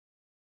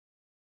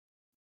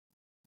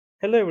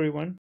Hello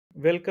everyone.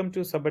 Welcome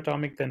to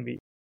Subatomic Tanvi.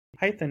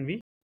 Hi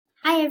Tanvi.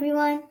 Hi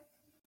everyone.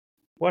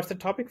 What's the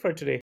topic for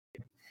today?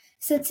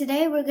 So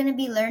today we're going to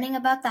be learning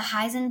about the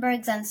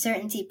Heisenberg's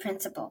uncertainty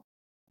principle.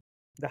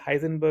 The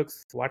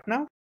Heisenberg's what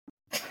now?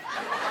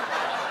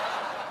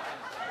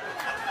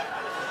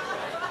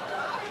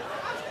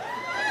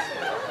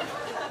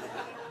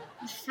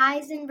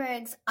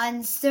 Heisenberg's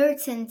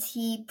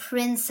uncertainty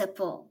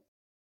principle.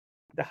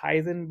 The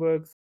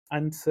Heisenberg's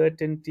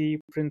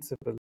uncertainty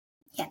principle.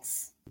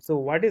 Yes. So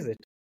what is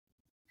it?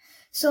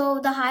 So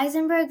the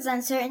Heisenberg's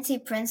uncertainty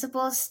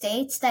principle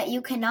states that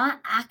you cannot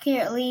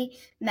accurately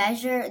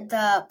measure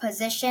the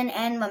position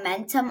and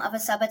momentum of a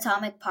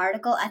subatomic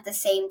particle at the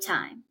same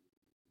time.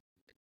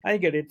 I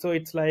get it. So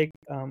it's like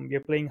we're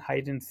playing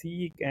hide and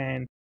seek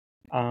and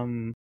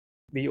um,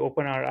 we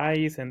open our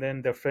eyes and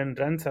then the friend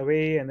runs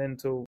away and then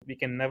so we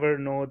can never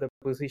know the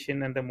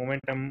position and the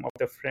momentum of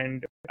the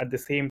friend at the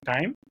same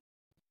time.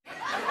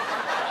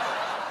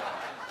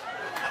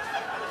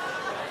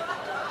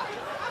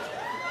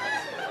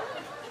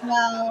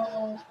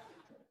 Well,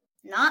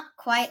 not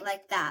quite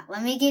like that.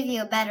 Let me give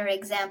you a better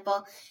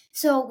example.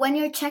 So, when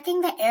you're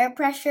checking the air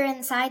pressure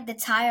inside the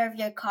tire of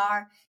your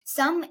car,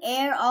 some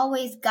air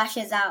always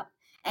gushes out.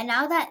 And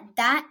now that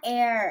that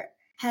air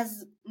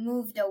has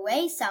moved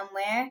away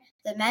somewhere,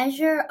 the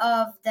measure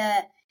of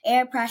the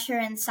air pressure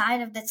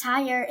inside of the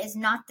tire is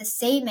not the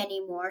same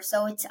anymore,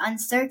 so it's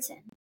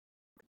uncertain.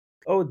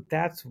 Oh,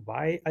 that's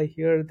why I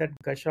hear that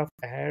gush of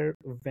air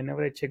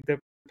whenever I check the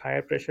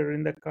tire pressure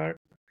in the car.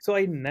 So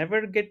I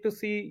never get to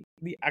see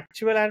the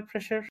actual air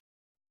pressure.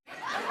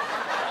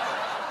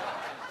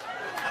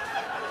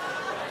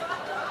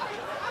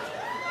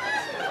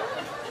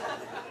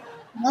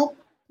 Nope,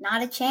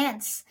 not a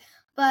chance.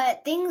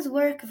 But things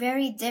work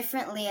very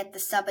differently at the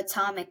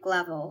subatomic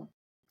level.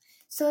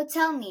 So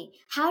tell me,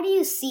 how do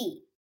you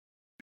see?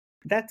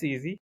 That's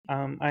easy.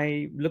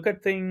 I look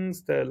at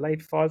things, the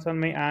light falls on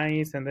my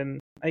eyes, and then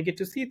I get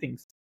to see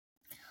things.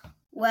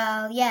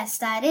 Well, yes,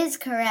 that is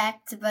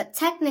correct, but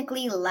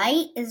technically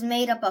light is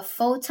made up of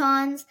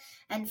photons,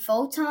 and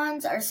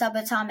photons are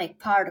subatomic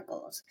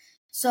particles.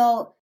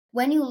 So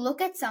when you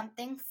look at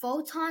something,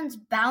 photons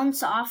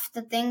bounce off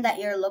the thing that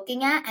you're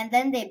looking at, and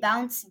then they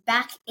bounce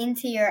back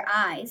into your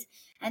eyes.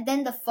 And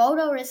then the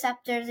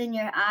photoreceptors in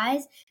your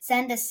eyes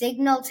send a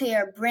signal to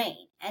your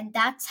brain, and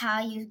that's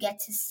how you get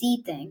to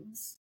see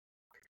things.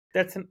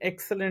 That's an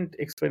excellent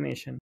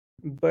explanation.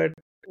 But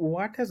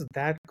what has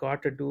that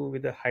got to do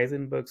with the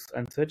Heisenberg's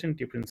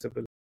uncertainty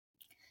principle?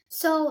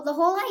 So, the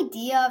whole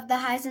idea of the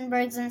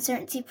Heisenberg's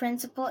uncertainty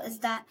principle is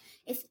that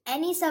if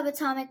any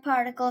subatomic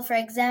particle, for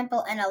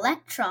example, an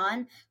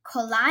electron,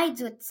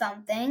 collides with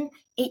something,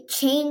 it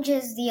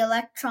changes the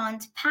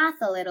electron's path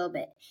a little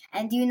bit.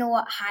 And do you know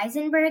what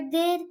Heisenberg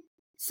did?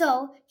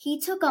 So, he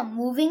took a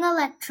moving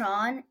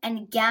electron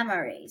and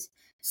gamma rays.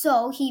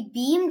 So, he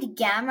beamed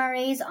gamma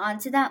rays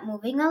onto that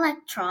moving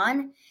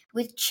electron,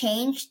 which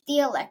changed the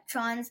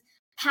electron's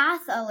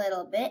path a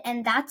little bit,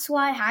 and that's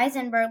why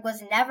Heisenberg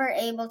was never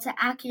able to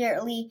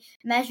accurately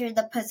measure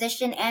the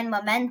position and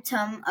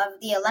momentum of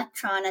the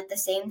electron at the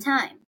same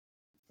time.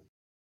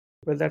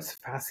 Well, that's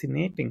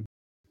fascinating.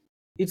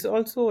 It's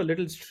also a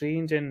little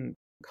strange and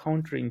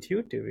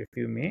counterintuitive, if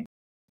you may.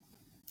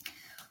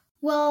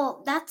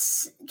 Well,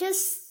 that's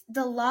just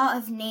the law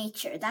of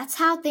nature. That's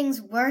how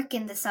things work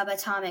in the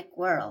subatomic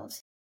world.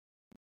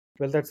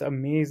 Well, that's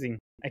amazing.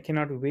 I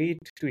cannot wait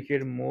to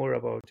hear more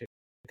about it.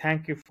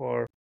 Thank you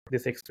for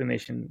this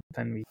explanation,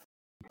 Tanvi.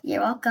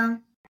 You're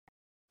welcome.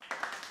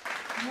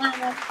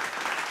 Yeah.